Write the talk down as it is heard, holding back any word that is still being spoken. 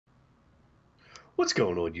What's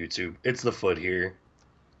going on, YouTube? It's the Foot here.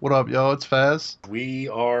 What up, y'all? It's Phazz. We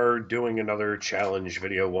are doing another challenge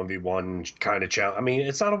video, 1v1 kind of challenge. I mean,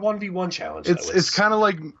 it's not a 1v1 challenge, though. It's kind of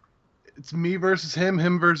like it's me versus him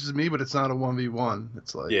versus me, but it's not a 1v1.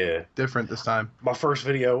 It's like Yeah. different this time. My first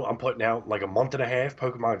video I'm putting out like a month and a half.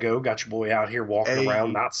 Pokemon Go got your boy out here walking around,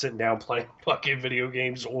 Hey, not sitting down playing fucking video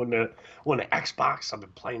games on the Xbox. I've been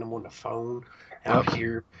playing them on the phone yep, out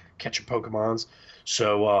here catching Pokemons.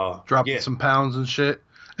 So dropping yeah. some pounds and shit.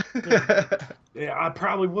 Yeah, I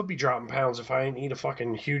probably would be dropping pounds if I didn't eat a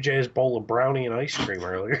fucking huge ass bowl of brownie and ice cream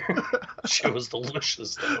earlier. Shit was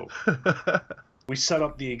delicious though. We set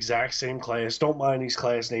up the exact same class. Don't mind these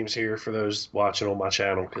class names here for those watching on my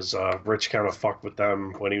channel, because Rich kind of fucked with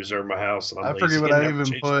them when he was over at my house, and I'm I lazy forget what and I never even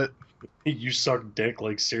changed. put. You suck dick,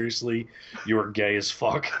 like seriously, you are gay as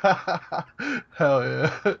fuck. Hell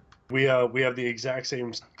yeah. We have the exact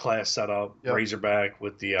same class set up. Yep. Razorback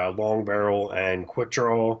with the long barrel and quick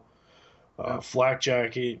draw. Yep. Flak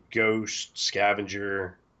Jacket, Ghost,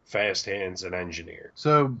 Scavenger, Fast Hands, and Engineer.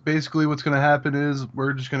 So basically, what's gonna happen is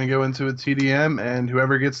we're just gonna go into a TDM, and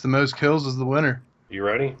whoever gets the most kills is the winner. You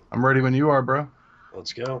ready? I'm ready when you are, bro.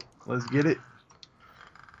 Let's go. Let's get it.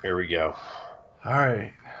 Here we go. All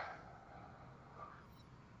right.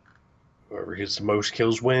 Whoever gets the most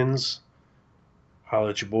kills wins.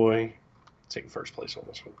 Holla at your boy. Taking first place on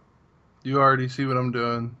this one. You already see what I'm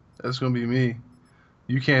doing. That's gonna be me.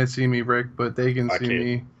 You can't see me, Rick, but they can see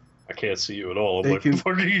me. I can't see you at all. I'm They like, can- what the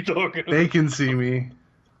fuck are you talking about? They can see me.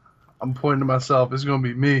 I'm pointing to myself. It's gonna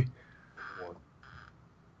be me.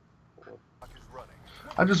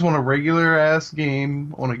 I just want a regular ass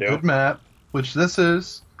game on a good map, which this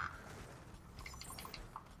is.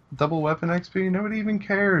 Double weapon XP. Nobody even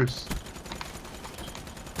cares.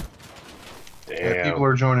 Damn. Yeah, people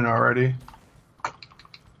are joining already.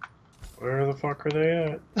 Where the fuck are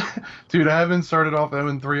they at? Dude, I haven't started off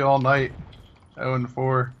 0-3 all night.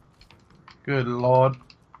 0-4. Good lord.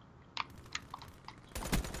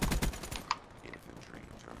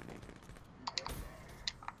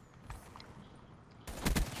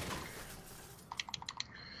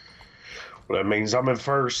 Well, that means I'm in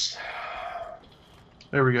first.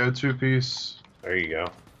 There we go, 2-piece. There you go.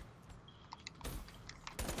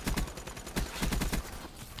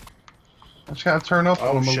 I just gotta turn up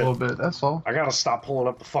on them shit. a little bit, that's all. I gotta stop pulling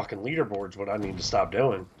up the fucking leaderboards, what I need to stop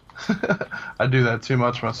doing. I do that too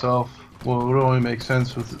much myself. Well, it would only make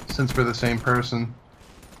sense since we're the same person.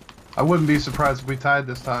 I wouldn't be surprised if we tied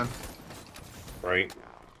this time. Right?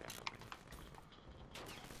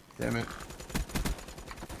 Damn it.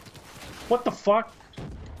 What the fuck?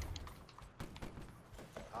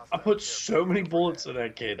 I put so many bullets in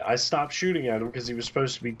that kid. I stopped shooting at him because he was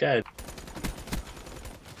supposed to be dead.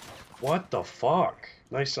 What the fuck?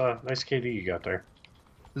 Nice KD you got there.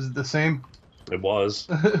 Is it the same? It was.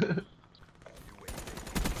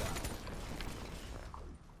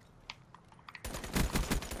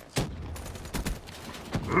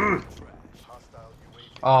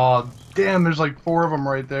 Oh, damn, there's like 4 of them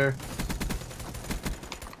right there.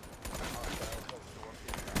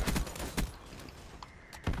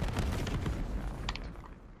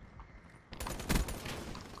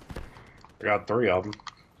 I got 3 of them.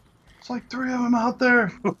 It's like 3 of them out there.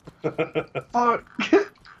 Fuck.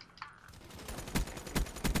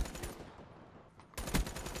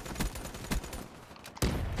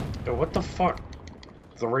 Yo, what the fuck?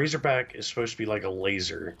 The Razorback is supposed to be like a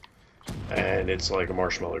laser, and it's like a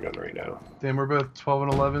marshmallow gun right now. Damn, we're both 12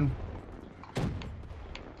 and 11.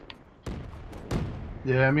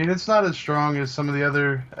 Yeah, I mean, it's not as strong as some of the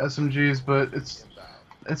other SMGs, but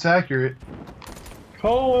it's accurate.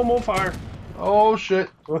 Oh, I'm on fire. Oh, shit.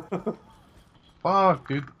 Fuck,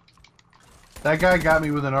 dude. That guy got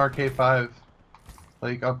me with an RK5.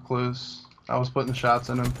 Like, up close. I was putting shots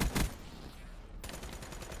in him.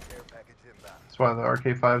 That's why the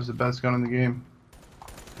RK5 is the best gun in the game.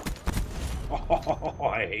 Oh,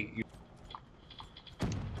 I hate you.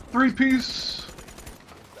 3-piece.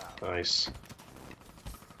 Nice.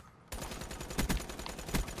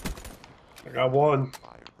 I got 1.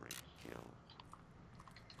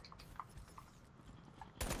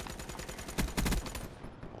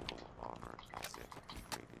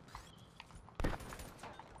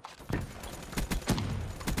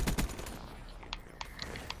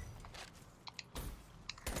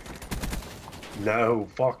 No,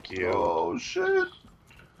 fuck you. Oh, shit.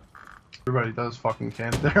 Everybody does fucking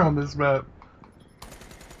camp there on this map.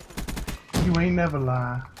 You ain't never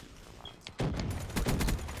lie.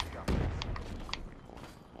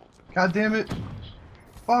 God damn it.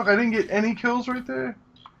 Fuck, I didn't get any kills right there.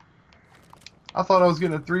 I thought I was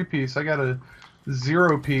getting a 3-piece. I got a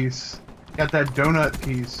 0-piece. Got that donut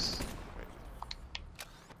piece.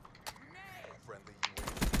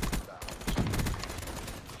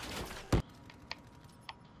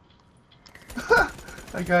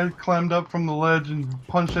 That guy climbed up from the ledge and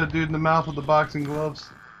punched that dude in the mouth with the boxing gloves.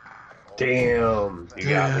 Damn. You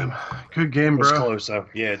got me. Good game, bro. It was close, though.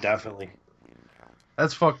 Yeah, definitely.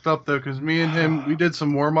 That's fucked up, though, because me and him, we did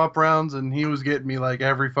some warm-up rounds, and he was getting me, like,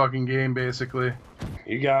 every fucking game, basically.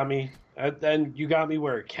 You got me. And you got me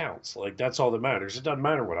where it counts. Like, that's all that matters. It doesn't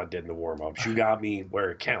matter what I did in the warm-ups. You got me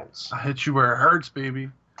where it counts. I hit you where it hurts, baby.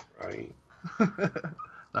 Right. Nah,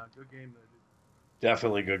 good game, though, dude.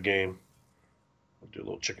 Definitely good game. I'll do a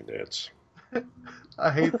little chicken dance.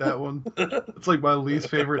 I hate that one. It's like my least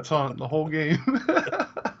favorite song in the whole game.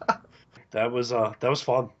 That was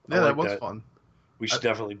fun. Yeah, that was fun. We should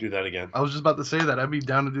definitely do that again. I was just about to say that. I'd be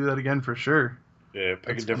down to do that again for sure. Yeah,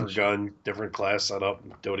 pick a different gun, different class setup,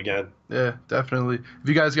 do it again. Yeah, definitely. If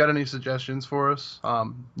you guys got any suggestions for us,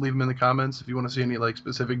 leave them in the comments. If you want to see any like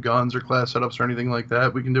specific guns or class setups or anything like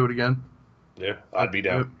that, we can do it again. Yeah, I'd be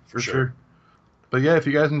down for sure. But yeah, if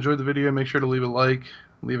you guys enjoyed the video, make sure to leave a like,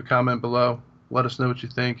 leave a comment below. Let us know what you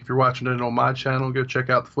think. If you're watching it on my channel, go check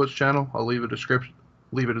out the F0ot channel. I'll leave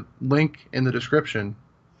a link in the description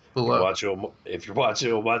below. If you're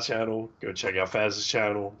watching on my channel, go check out Phazz's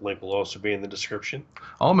channel. Link will also be in the description.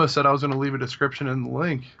 I almost said I was going to leave a description in the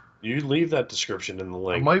link. You leave that description in the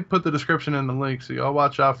link. I might put the description in the link, so y'all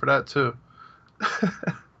watch out for that too.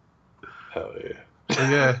 Hell yeah. So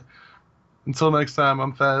yeah. Until next time,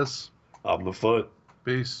 I'm Phazz. I'm the F0ot.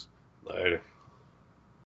 Peace. Later.